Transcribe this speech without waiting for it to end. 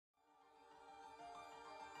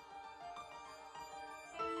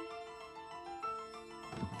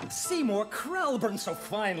Seymour Krellburn, so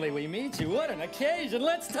finally we meet you. What an occasion.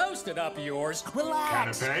 Let's toast it up yours.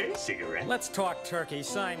 Relax. Canapé? Cigarette? Let's talk turkey.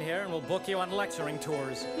 Sign here and we'll book you on lecturing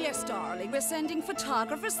tours. Yes, darling. We're sending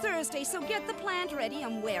photographers Thursday, so get the plant ready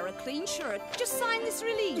and wear a clean shirt. Just sign this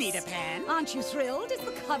release. Need a pen? Aren't you thrilled? It's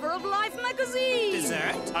the cover of Life magazine.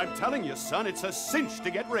 Dessert? I'm telling you, son, it's a cinch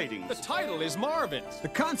to get ratings. The title is Marvin's. The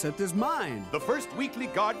concept is mine. The first weekly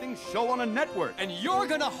gardening show on a network. And you're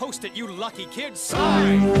gonna host it, you lucky kid.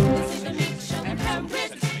 Sign! This is the Meek Shall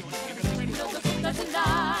Inherit. No, the book doesn't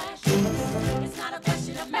lie. It's not a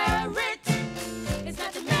question of merit. It's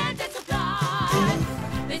not demand and supply.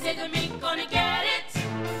 They say the Meek gonna get it.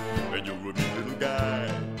 And you're a meek little guy.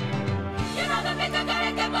 You know the Meek are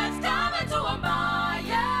gonna get what's coming to 'em by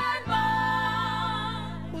and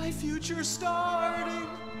by. My future's starting.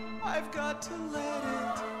 I've got to let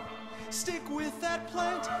it stick with that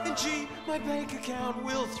plant, and gee, my bank account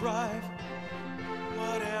will thrive.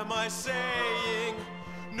 What am I saying?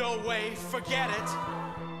 No way, forget it.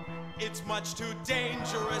 It's much too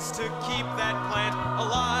dangerous to keep that plant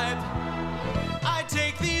alive. I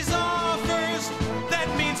take these offers, that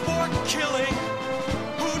means more killing.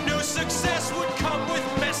 Who knew success would come with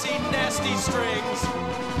messy, nasty strings?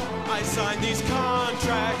 I sign these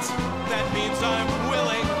contracts, that means I'm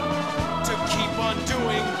willing to keep on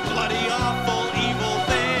doing bloody, awful, evil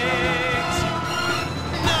things.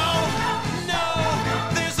 No, no,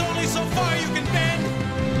 there's only so far you can bend.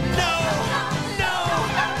 No, no,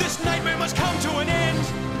 this nightmare must come to an end.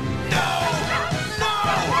 No, no,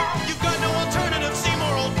 you've got no alternative,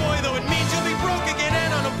 Seymour, old boy, though it means you'll be broke again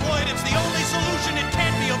and unemployed. It's the only solution, it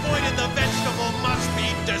can't be avoided. The vegetable must be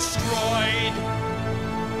destroyed.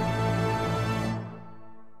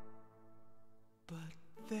 But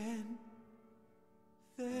then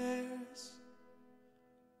there's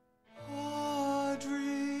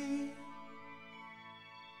Audrey,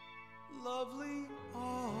 lovely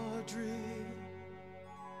Audrey.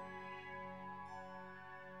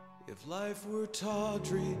 If life were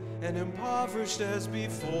tawdry and impoverished as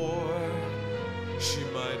before, she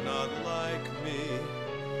might not like me,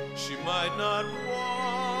 she might not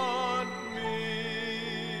want me.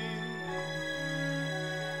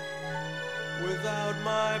 Without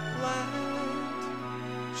my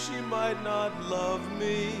plant, she might not love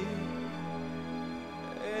me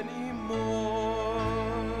anymore.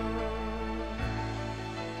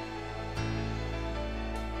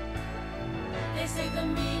 They say the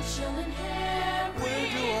Meek shall inherit. Where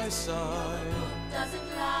do I sign? Doesn't